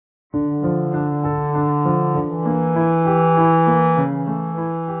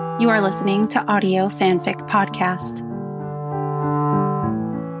are listening to Audio Fanfic Podcast.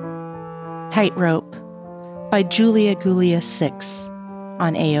 Tightrope by juliagulia6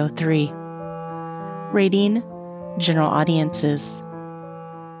 on AO3. Rating, General Audiences.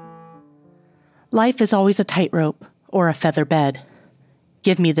 Life is always a tightrope or a feather bed.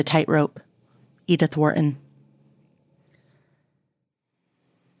 Give me the tightrope. Edith Wharton.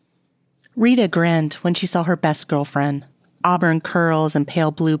 Rita grinned when she saw her best girlfriend, auburn curls and pale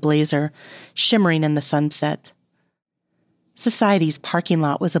blue blazer, shimmering in the sunset. Society's parking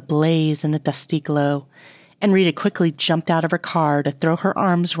lot was ablaze in a dusty glow, and Rita quickly jumped out of her car to throw her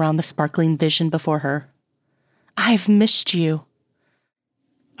arms around the sparkling vision before her. "I've missed you."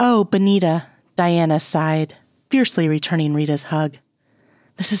 "Oh, Benita," Diana sighed, fiercely returning Rita's hug.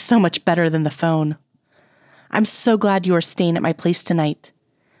 "This is so much better than the phone. I'm so glad you are staying at my place tonight.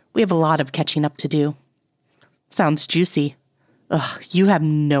 We have a lot of catching up to do." "Sounds juicy." "Ugh, you have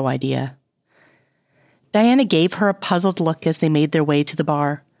no idea." Diana gave her a puzzled look as they made their way to the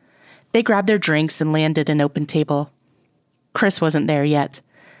bar. They grabbed their drinks and landed an open table. Chris wasn't there yet,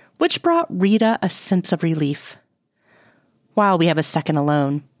 which brought Rita a sense of relief. "While we have a second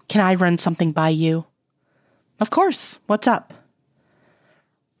alone, can I run something by you?" "Of course. What's up?"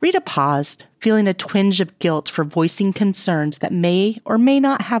 Rita paused, feeling a twinge of guilt for voicing concerns that may or may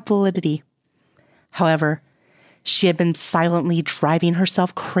not have validity. However, she had been silently driving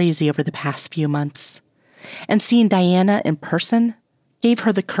herself crazy over the past few months, and seeing Diana in person gave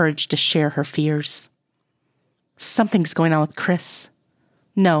her the courage to share her fears. "Something's going on with Chris.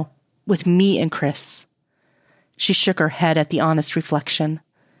 No, with me and Chris." She shook her head at the honest reflection.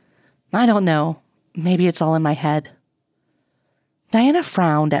 "I don't know. Maybe it's all in my head." Diana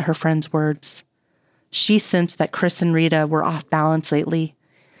frowned at her friend's words. She sensed that Chris and Rita were off balance lately.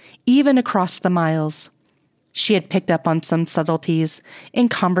 Even across the miles, she had picked up on some subtleties in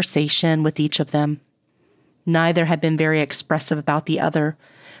conversation with each of them. Neither had been very expressive about the other,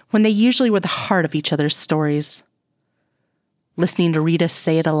 when they usually were the heart of each other's stories. Listening to Rita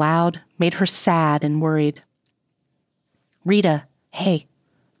say it aloud made her sad and worried. "Rita, hey,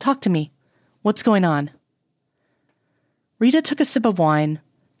 talk to me. What's going on?" Rita took a sip of wine,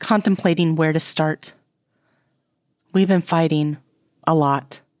 contemplating where to start. "We've been fighting. A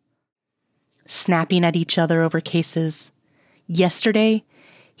lot. Snapping at each other over cases. Yesterday,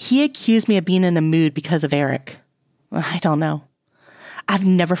 he accused me of being in a mood because of Eric. I don't know. I've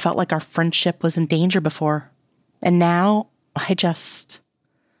never felt like our friendship was in danger before. And now,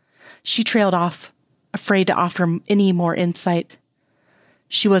 She trailed off, afraid to offer any more insight.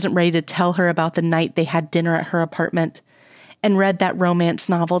 She wasn't ready to tell her about the night they had dinner at her apartment and read that romance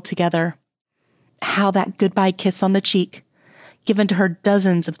novel together. How that goodbye kiss on the cheek, given to her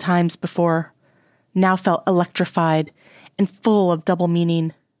dozens of times before, now felt electrified and full of double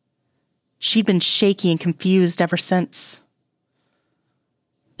meaning. She'd been shaky and confused ever since.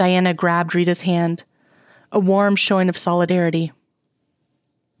 Diana grabbed Rita's hand, a warm showing of solidarity.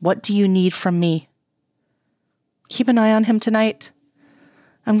 "What do you need from me?" "Keep an eye on him tonight.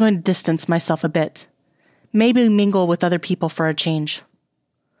 I'm going to distance myself a bit. Maybe mingle with other people for a change.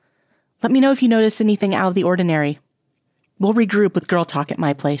 Let me know if you notice anything out of the ordinary. We'll regroup with girl talk at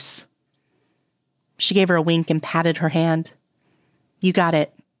my place." She gave her a wink and patted her hand. "You got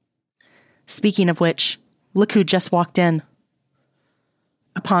it. Speaking of which, look who just walked in."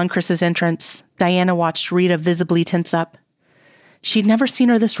 Upon Chris's entrance, Diana watched Rita visibly tense up. She'd never seen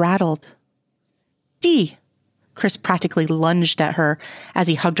her this rattled. "Dee!" Chris practically lunged at her as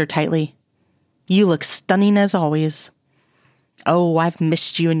he hugged her tightly. "You look stunning as always." "Oh, I've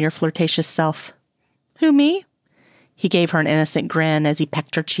missed you and your flirtatious self." "Who, me?" He gave her an innocent grin as he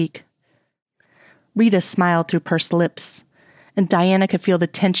pecked her cheek. Rita smiled through pursed lips, and Diana could feel the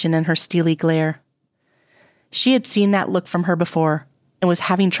tension in her steely glare. She had seen that look from her before and was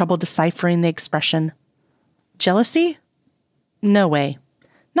having trouble deciphering the expression. Jealousy? No way.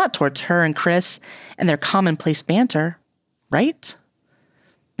 Not towards her and Chris and their commonplace banter, right?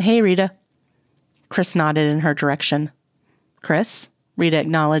 "Hey, Rita." Chris nodded in her direction. "Chris?" Rita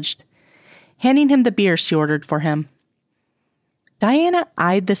acknowledged, handing him the beer she ordered for him. Diana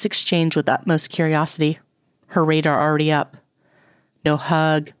eyed this exchange with utmost curiosity, her radar already up. No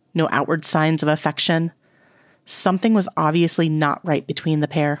hug, no outward signs of affection. Something was obviously not right between the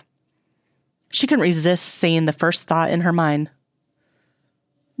pair. She couldn't resist saying the first thought in her mind.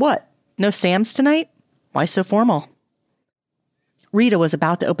 "What, no Sam's tonight? Why so formal?" Rita was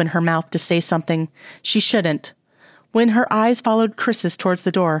about to open her mouth to say something she shouldn't, when her eyes followed Chris's towards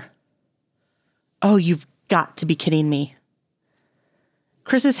the door. "Oh, you've got to be kidding me."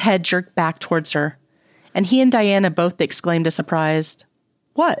 Chris's head jerked back towards her, and he and Diana both exclaimed as surprised.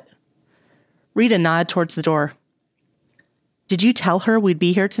 "What? Rita nodded towards the door. Did you tell her we'd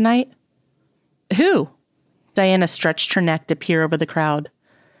be here tonight? Who? Diana stretched her neck to peer over the crowd.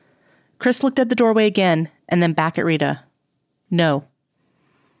 Chris looked at the doorway again and then back at Rita. No.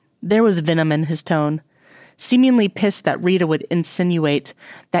 There was venom in his tone, seemingly pissed that Rita would insinuate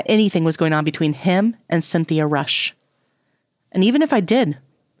that anything was going on between him and Cynthia Rush. And even if I did,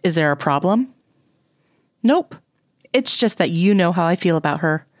 is there a problem? Nope. It's just that you know how I feel about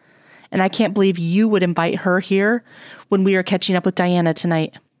her. And I can't believe you would invite her here when we are catching up with Diana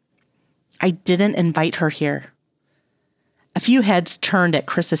tonight. I didn't invite her here. A few heads turned at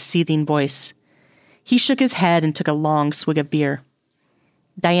Chris's seething voice. He shook his head and took a long swig of beer.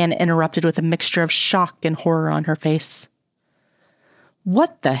 Diana interrupted with a mixture of shock and horror on her face.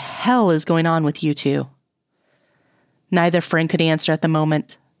 What the hell is going on with you two? Neither friend could answer at the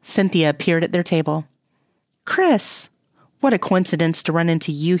moment. Cynthia appeared at their table. Chris, what a coincidence to run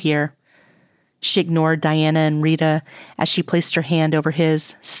into you here. She ignored Diana and Rita as she placed her hand over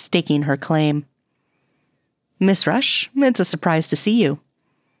his, staking her claim. Miss Rush, it's a surprise to see you.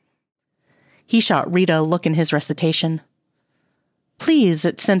 He shot Rita a look in his recitation. Please,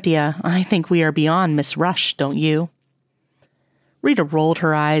 it's Cynthia. I think we are beyond Miss Rush, don't you? Rita rolled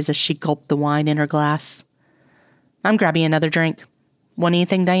her eyes as she gulped the wine in her glass. I'm grabbing another drink. Want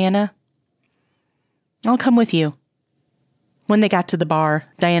anything, Diana? I'll come with you. When they got to the bar,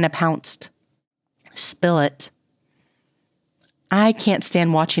 Diana pounced. Spill it. I can't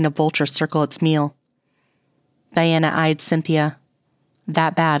stand watching a vulture circle its meal. Diana eyed Cynthia.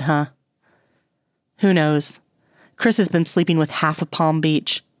 That bad, huh? Who knows? Chris has been sleeping with half of Palm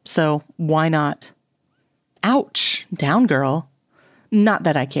Beach, so why not? Ouch, down girl. Not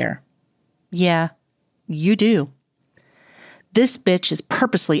that I care. Yeah, you do. This bitch is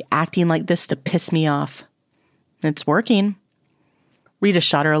purposely acting like this to piss me off. It's working. Rita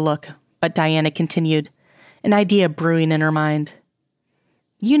shot her a look, but Diana continued, an idea brewing in her mind.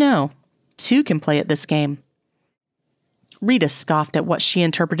 You know, two can play at this game. Rita scoffed at what she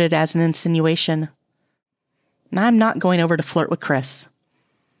interpreted as an insinuation. I'm not going over to flirt with Chris.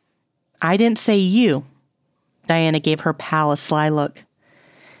 I didn't say you. Diana gave her pal a sly look.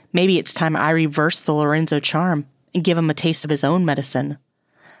 Maybe it's time I reverse the Lorenzo charm and give him a taste of his own medicine.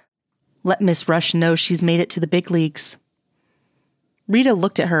 Let Miss Rush know she's made it to the big leagues. Rita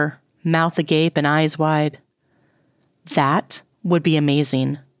looked at her, mouth agape and eyes wide. That would be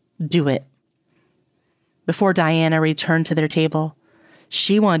amazing. Do it. Before Diana returned to their table,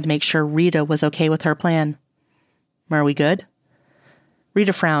 she wanted to make sure Rita was okay with her plan. Are we good?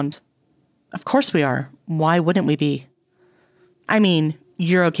 Rita frowned. Of course we are. Why wouldn't we be? I mean,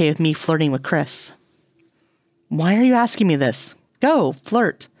 you're okay with me flirting with Chris. Why are you asking me this? Go,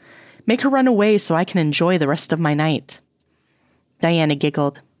 flirt. Make her run away so I can enjoy the rest of my night. Diana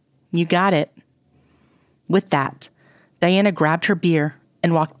giggled. You got it. With that, Diana grabbed her beer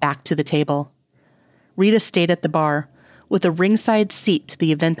and walked back to the table. Rita stayed at the bar, with a ringside seat to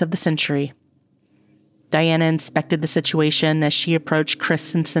the event of the century. Diana inspected the situation as she approached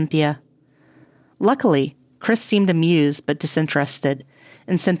Chris and Cynthia. Luckily, Chris seemed amused but disinterested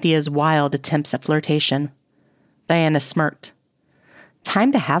in Cynthia's wild attempts at flirtation. Diana smirked.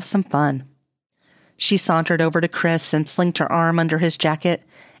 Time to have some fun. She sauntered over to Chris and slinked her arm under his jacket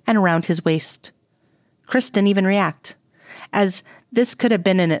and around his waist. Chris didn't even react, as this could have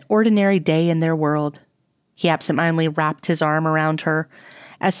been an ordinary day in their world. He absentmindedly wrapped his arm around her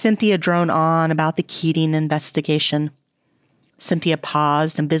as Cynthia droned on about the Keating investigation. Cynthia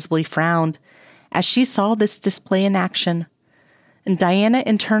paused and visibly frowned as she saw this display in action, and Diana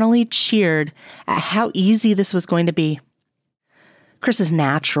internally cheered at how easy this was going to be. Chris's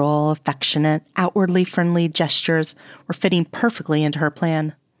natural, affectionate, outwardly friendly gestures were fitting perfectly into her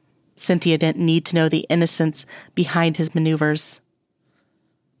plan. Cynthia didn't need to know the innocence behind his maneuvers.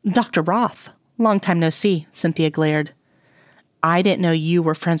 Dr. Roth, long time no see, Cynthia glared. I didn't know you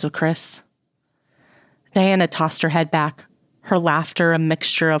were friends with Chris. Diana tossed her head back, her laughter a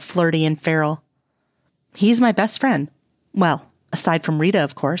mixture of flirty and feral. He's my best friend. Well, aside from Rita,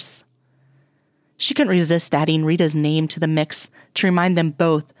 of course. She couldn't resist adding Rita's name to the mix to remind them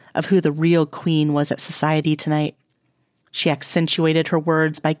both of who the real queen was at society tonight. She accentuated her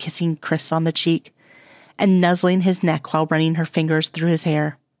words by kissing Chris on the cheek and nuzzling his neck while running her fingers through his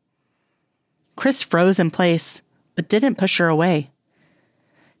hair. Chris froze in place, but didn't push her away.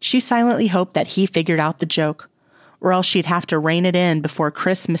 She silently hoped that he figured out the joke, or else she'd have to rein it in before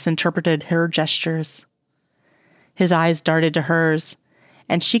Chris misinterpreted her gestures. His eyes darted to hers,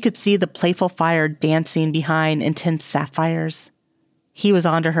 and she could see the playful fire dancing behind intense sapphires. He was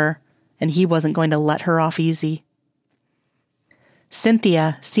onto her, and he wasn't going to let her off easy.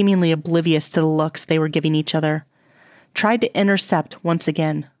 Cynthia, seemingly oblivious to the looks they were giving each other, tried to intercept once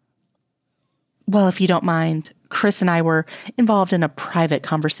again. Well, if you don't mind, Chris and I were involved in a private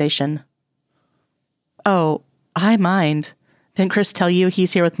conversation. Oh, I mind. Didn't Chris tell you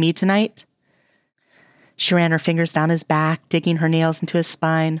he's here with me tonight? She ran her fingers down his back, digging her nails into his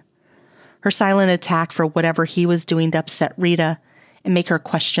spine. Her silent attack for whatever he was doing to upset Rita and make her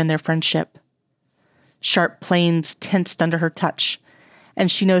question their friendship. Sharp planes tensed under her touch, and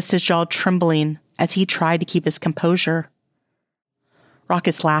she noticed his jaw trembling as he tried to keep his composure.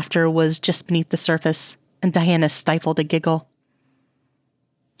 Raucous laughter was just beneath the surface, and Diana stifled a giggle.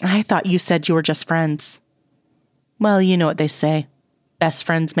 I thought you said you were just friends. Well, you know what they say. Best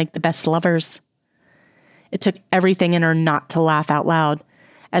friends make the best lovers. It took everything in her not to laugh out loud,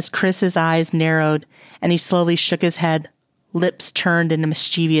 as Chris's eyes narrowed and he slowly shook his head, lips turned in a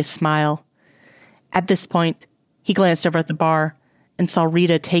mischievous smile. At this point, he glanced over at the bar and saw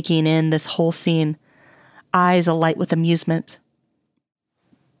Rita taking in this whole scene, eyes alight with amusement.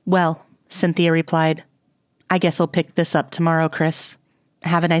 Well, Cynthia replied, I guess we'll pick this up tomorrow, Chris.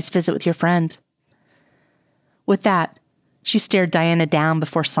 Have a nice visit with your friend. With that, she stared Diana down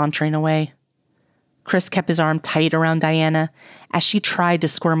before sauntering away. Chris kept his arm tight around Diana as she tried to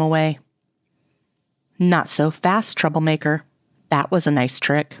squirm away. Not so fast, troublemaker. That was a nice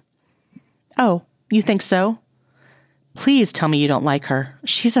trick. Oh, you think so? Please tell me you don't like her.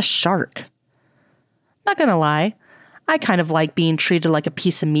 She's a shark. Not gonna lie, I kind of like being treated like a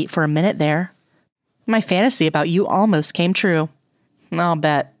piece of meat for a minute there. My fantasy about you almost came true. I'll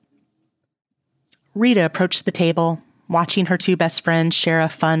bet. Rita approached the table, watching her two best friends share a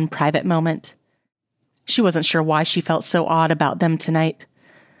fun, private moment. She wasn't sure why she felt so odd about them tonight,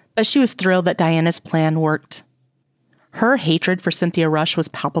 but she was thrilled that Diana's plan worked. Her hatred for Cynthia Rush was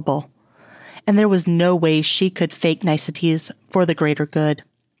palpable, and there was no way she could fake niceties for the greater good.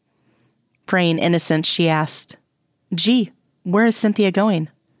 Fraying innocence, she asked, Gee, where is Cynthia going?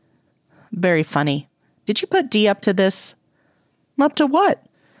 Very funny. Did you put Dee up to this? Up to what?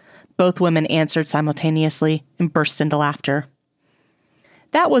 Both women answered simultaneously and burst into laughter.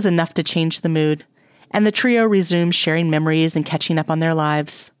 That was enough to change the mood, and the trio resumed sharing memories and catching up on their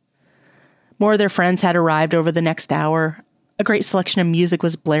lives. More of their friends had arrived over the next hour. A great selection of music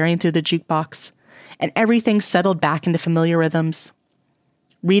was blaring through the jukebox, and everything settled back into familiar rhythms.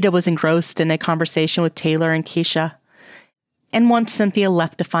 Rita was engrossed in a conversation with Taylor and Keisha, and once Cynthia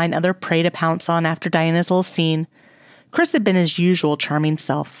left to find other prey to pounce on after Diana's little scene, Chris had been his usual charming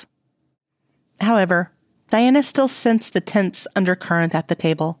self. However, Diana still sensed the tense undercurrent at the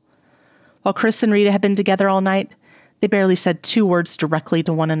table. While Chris and Rita had been together all night, they barely said 2 words directly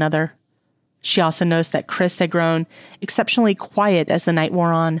to one another. She also noticed that Chris had grown exceptionally quiet as the night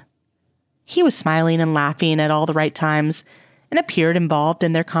wore on. He was smiling and laughing at all the right times and appeared involved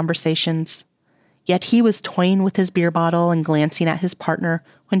in their conversations. Yet he was toying with his beer bottle and glancing at his partner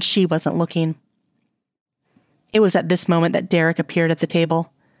when she wasn't looking. It was at this moment that Derek appeared at the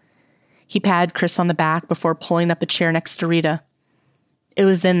table. He patted Chris on the back before pulling up a chair next to Rita. It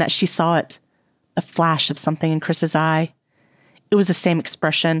was then that she saw it, the flash of something in Chris's eye. It was the same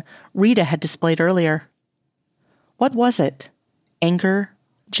expression Rita had displayed earlier. What was it? Anger?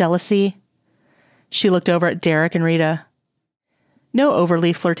 Jealousy? She looked over at Derek and Rita. No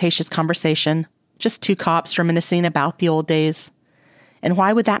overly flirtatious conversation, just 2 cops reminiscing about the old days. And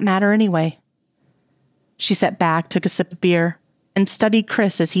why would that matter anyway? She sat back, took a sip of beer, and studied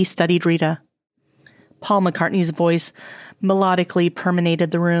Chris as he studied Rita. Paul McCartney's voice melodically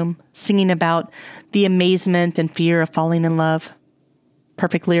permeated the room, singing about the amazement and fear of falling in love.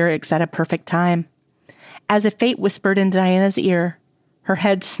 Perfect lyrics at a perfect time. As if fate whispered in Diana's ear, her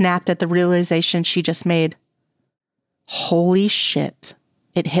head snapped at the realization she just made. Holy shit.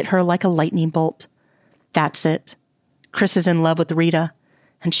 It hit her like a lightning bolt. That's it. Chris is in love with Rita,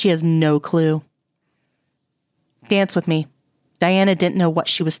 and she has no clue. Dance with me. Diana didn't know what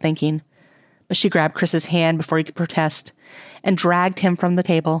she was thinking, but she grabbed Chris's hand before he could protest and dragged him from the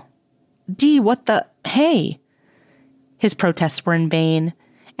table. Dee, what the... Hey! His protests were in vain,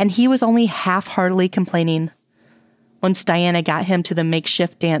 and he was only half-heartedly complaining. Once Diana got him to the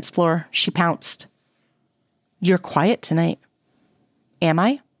makeshift dance floor, she pounced. You're quiet tonight. Am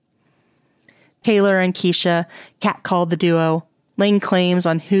I? Taylor and Keisha catcalled the duo, laying claims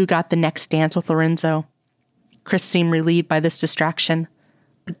on who got the next dance with Lorenzo. Chris seemed relieved by this distraction,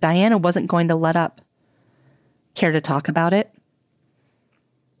 but Diana wasn't going to let up. Care to talk about it?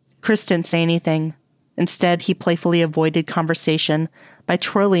 Chris didn't say anything. Instead, he playfully avoided conversation by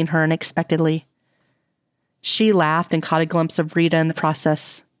twirling her unexpectedly. She laughed and caught a glimpse of Rita in the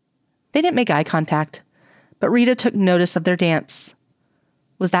process. They didn't make eye contact, but Rita took notice of their dance,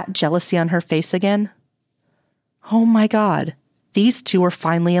 Was that jealousy on her face again? Oh my God, these two were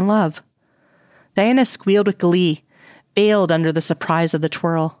finally in love. Diana squealed with glee, veiled under the surprise of the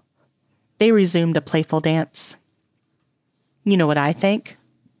twirl. They resumed a playful dance. You know what I think?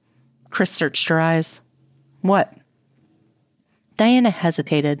 Chris searched her eyes. What? Diana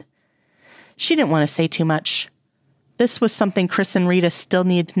hesitated. She didn't want to say too much. This was something Chris and Rita still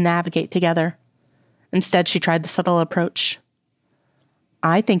needed to navigate together. Instead, she tried the subtle approach.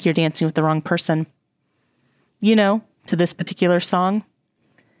 I think you're dancing with the wrong person. You know, to this particular song.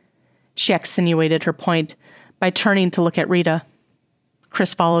 She accentuated her point by turning to look at Rita.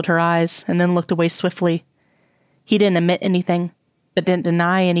 Chris followed her eyes and then looked away swiftly. He didn't admit anything, but didn't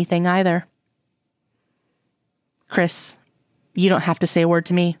deny anything either. Chris, you don't have to say a word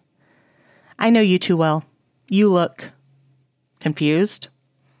to me. I know you too well. You look confused.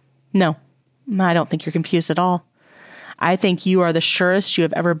 No, I don't think you're confused at all. I think you are the surest you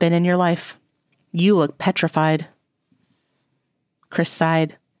have ever been in your life. You look petrified. Chris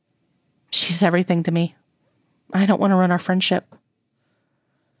sighed. She's everything to me. I don't want to ruin our friendship.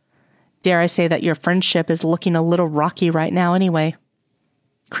 Dare I say that your friendship is looking a little rocky right now anyway.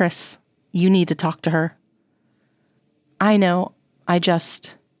 Chris, you need to talk to her. I know,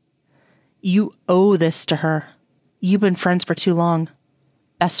 you owe this to her. You've been friends for too long.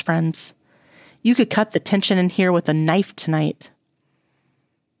 Best friends. You could cut the tension in here with a knife tonight.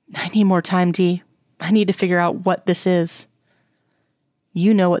 I need more time, Dee. I need to figure out what this is.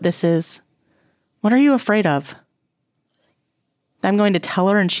 You know what this is. What are you afraid of? That I'm going to tell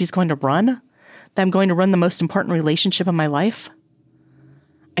her and she's going to run? That I'm going to run the most important relationship of my life?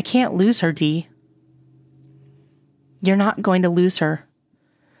 I can't lose her, Dee. You're not going to lose her.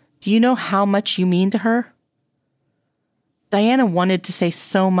 Do you know how much you mean to her? Diana wanted to say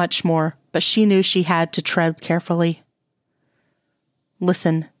so much more, but she knew she had to tread carefully.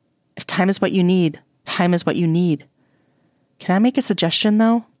 Listen, if time is what you need, time is what you need. Can I make a suggestion,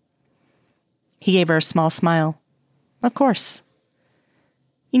 though? He gave her a small smile. Of course.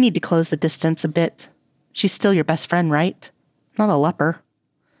 You need to close the distance a bit. She's still your best friend, right? Not a leper.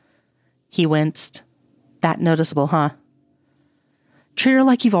 He winced. That noticeable, huh? Treat her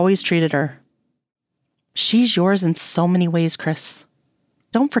like you've always treated her. She's yours in so many ways, Chris.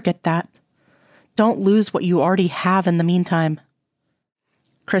 Don't forget that. Don't lose what you already have in the meantime.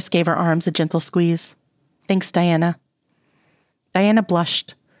 Chris gave her arms a gentle squeeze. Thanks, Diana. Diana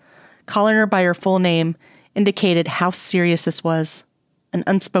blushed. Calling her by her full name indicated how serious this was, an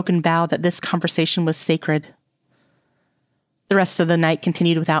unspoken vow that this conversation was sacred. The rest of the night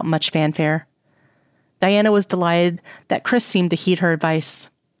continued without much fanfare. Diana was delighted that Chris seemed to heed her advice.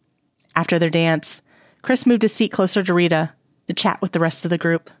 After their dance, Chris moved his seat closer to Rita to chat with the rest of the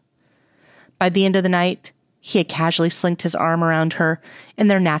group. By the end of the night, he had casually slinked his arm around her in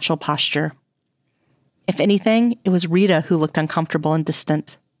their natural posture. If anything, it was Rita who looked uncomfortable and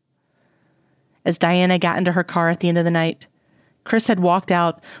distant. As Diana got into her car at the end of the night, Chris had walked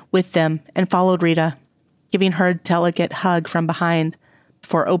out with them and followed Rita, giving her a delicate hug from behind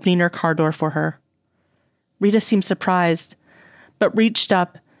before opening her car door for her. Rita seemed surprised, but reached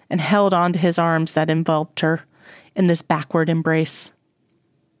up and held onto his arms that enveloped her in this backward embrace.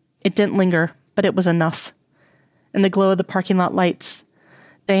 It didn't linger, but it was enough. In the glow of the parking lot lights,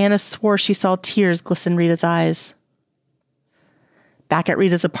 Diana swore she saw tears glisten Rita's eyes. Back at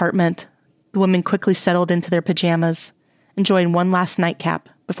Rita's apartment, the women quickly settled into their pajamas, enjoying one last nightcap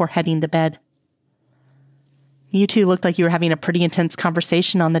before heading to bed. You two looked like you were having a pretty intense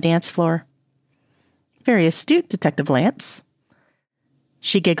conversation on the dance floor. Very astute, Detective Lance.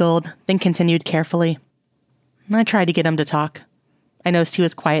 She giggled, then continued carefully. I tried to get him to talk. I noticed he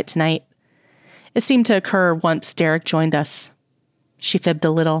was quiet tonight. It seemed to occur once Derek joined us. She fibbed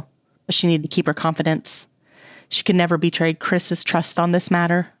a little, but she needed to keep her confidence. She could never betray Chris's trust on this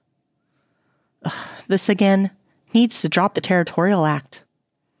matter. This again needs to drop the territorial act.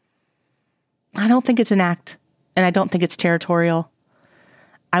 I don't think it's an act, and I don't think it's territorial.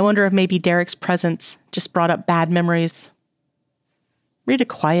 I wonder if maybe Derek's presence just brought up bad memories. Rita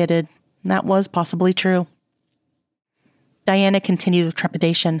quieted, and that was possibly true. Diana continued with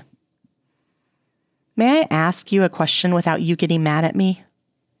trepidation. May I ask you a question without you getting mad at me?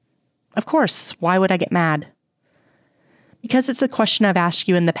 Of course, why would I get mad? Because it's a question I've asked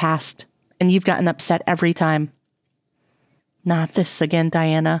you in the past, and you've gotten upset every time. Not this again,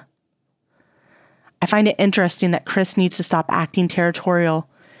 Diana. I find it interesting that Chris needs to stop acting territorial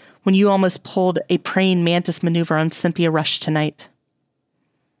when you almost pulled a praying mantis maneuver on Cynthia Rush tonight.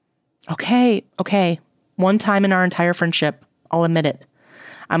 Okay. One time in our entire friendship, I'll admit it.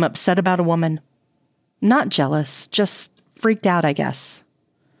 I'm upset about a woman. Not jealous, just freaked out, I guess.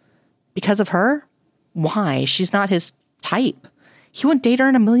 Because of her? Why? She's not his type. He wouldn't date her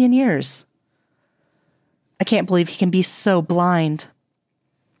in a million years. I can't believe he can be so blind.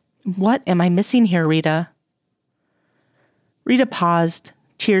 What am I missing here, Rita? Rita paused,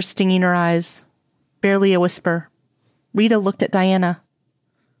 tears stinging her eyes. Barely a whisper. Rita looked at Diana.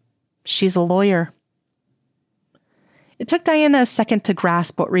 She's a lawyer. It took Diana a second to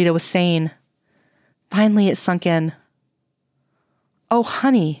grasp what Rita was saying. Finally, it sunk in. Oh,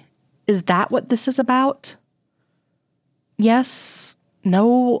 honey, is that what this is about? Yes.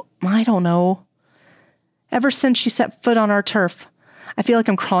 No, I don't know. Ever since she set foot on our turf, I feel like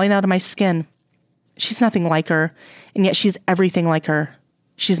I'm crawling out of my skin. She's nothing like her, and yet she's everything like her.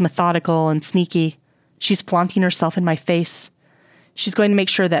 She's methodical and sneaky. She's flaunting herself in my face. She's going to make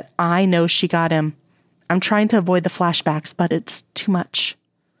sure that I know she got him. I'm trying to avoid the flashbacks, but it's too much.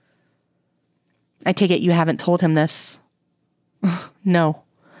 I take it you haven't told him this. No,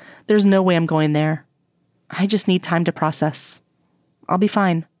 there's no way I'm going there. I just need time to process. I'll be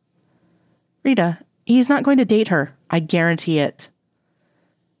fine. Rita, he's not going to date her. I guarantee it.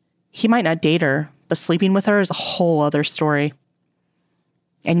 He might not date her, but sleeping with her is a whole other story.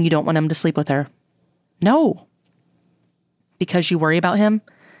 And you don't want him to sleep with her. No. Because you worry about him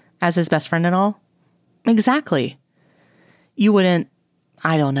as his best friend and all? Exactly. You wouldn't,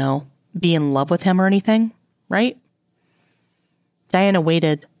 I don't know, be in love with him or anything, right? Diana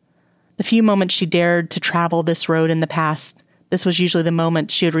waited. The few moments she dared to travel this road in the past, this was usually the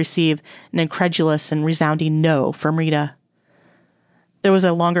moment she would receive an incredulous and resounding no from Rita. There was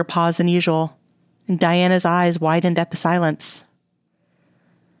a longer pause than usual, and Diana's eyes widened at the silence.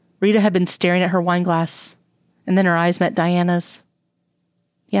 Rita had been staring at her wine glass, and then her eyes met Diana's.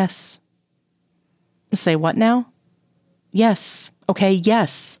 Yes. Say what now? Yes. Okay,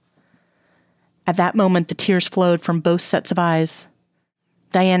 yes. At that moment, the tears flowed from both sets of eyes.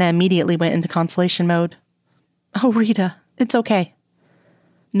 Diana immediately went into consolation mode. Oh, Rita, it's okay.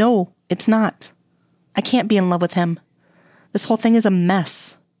 No, it's not. I can't be in love with him. This whole thing is a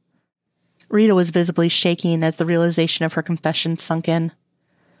mess. Rita was visibly shaking as the realization of her confession sunk in.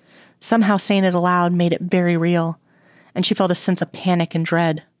 Somehow saying it aloud made it very real, and she felt a sense of panic and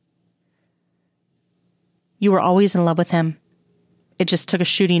dread. You were always in love with him. It just took a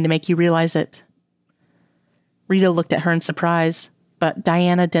shooting to make you realize it. Rita looked at her in surprise, but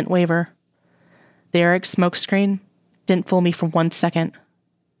Diana didn't waver. The Eric smokescreen didn't fool me for 1 second.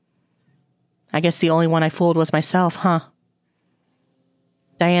 I guess the only one I fooled was myself, huh?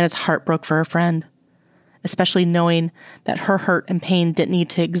 Diana's heart broke for her friend, especially knowing that her hurt and pain didn't need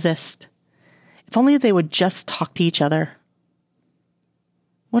to exist. If only they would just talk to each other.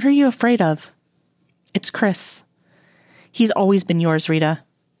 What are you afraid of? It's Chris. He's always been yours, Rita.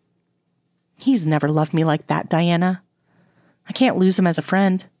 He's never loved me like that, Diana. I can't lose him as a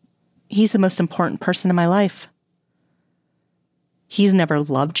friend. He's the most important person in my life. He's never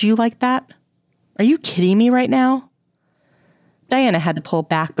loved you like that? Are you kidding me right now? Diana had to pull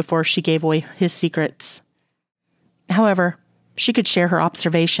back before she gave away his secrets. However, she could share her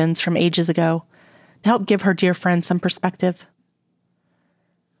observations from ages ago to help give her dear friend some perspective.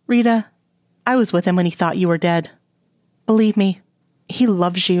 Rita, I was with him when he thought you were dead. Believe me, he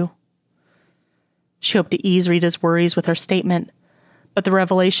loves you. She hoped to ease Rita's worries with her statement, but the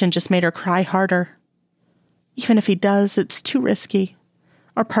revelation just made her cry harder. Even if he does, it's too risky.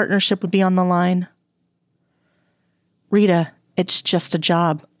 Our partnership would be on the line. Rita, it's just a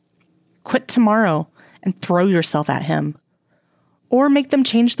job. Quit tomorrow and throw yourself at him. Or make them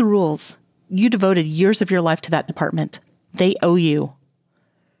change the rules. You devoted years of your life to that department. They owe you.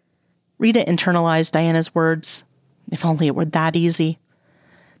 Rita internalized Diana's words. If only it were that easy.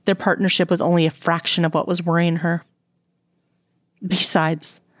 Their partnership was only a fraction of what was worrying her.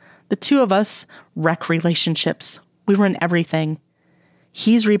 Besides, the two of us wreck relationships. We ruin everything.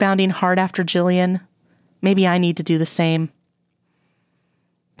 He's rebounding hard after Jillian. Maybe I need to do the same.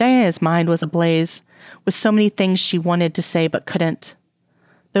 Diana's mind was ablaze, with so many things she wanted to say but couldn't.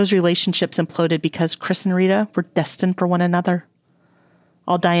 Those relationships imploded because Chris and Rita were destined for one another.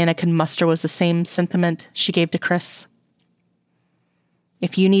 All Diana could muster was the same sentiment she gave to Chris.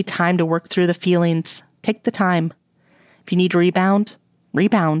 If you need time to work through the feelings, take the time. If you need to rebound,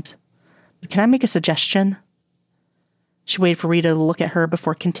 rebound. But can I make a suggestion? She waited for Rita to look at her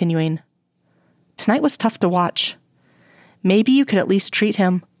before continuing. Tonight was tough to watch. Maybe you could at least treat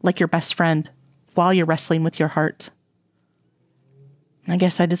him like your best friend while you're wrestling with your heart. I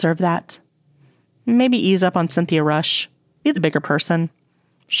guess I deserve that. Maybe ease up on Cynthia Rush. Be the bigger person.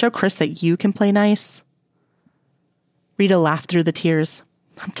 Show Chris that you can play nice. Rita laughed through the tears.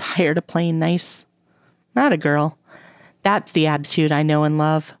 I'm tired of playing nice. Not a girl. That's the attitude I know and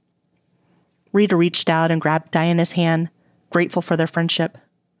love. Rita reached out and grabbed Diana's hand, grateful for their friendship.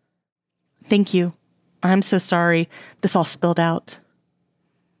 Thank you. I'm so sorry this all spilled out.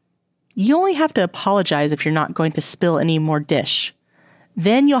 You only have to apologize if you're not going to spill any more dish.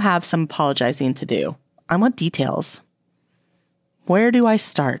 Then you'll have some apologizing to do. I want details. Where do I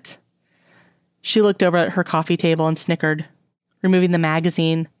start? She looked over at her coffee table and snickered. Removing the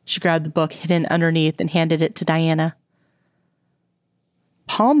magazine, she grabbed the book hidden underneath and handed it to Diana.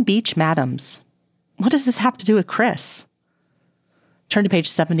 Palm Beach Madams. What does this have to do with Chris? Turn to page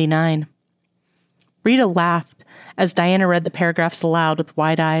 79. Rita laughed as Diana read the paragraphs aloud with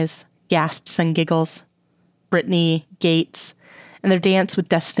wide eyes, gasps, and giggles. Brittany, Gates, and their dance with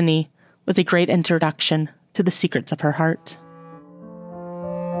Destiny was a great introduction to the secrets of her heart.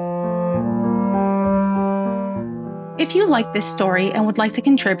 If you like this story and would like to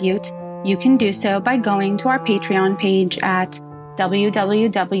contribute, you can do so by going to our Patreon page at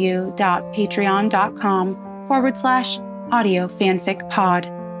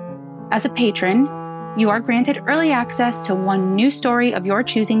www.patreon.com/audiofanficpod. As a patron, you are granted early access to one new story of your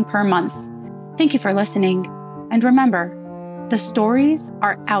choosing per month. Thank you for listening, and remember, the stories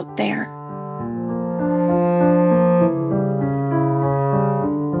are out there.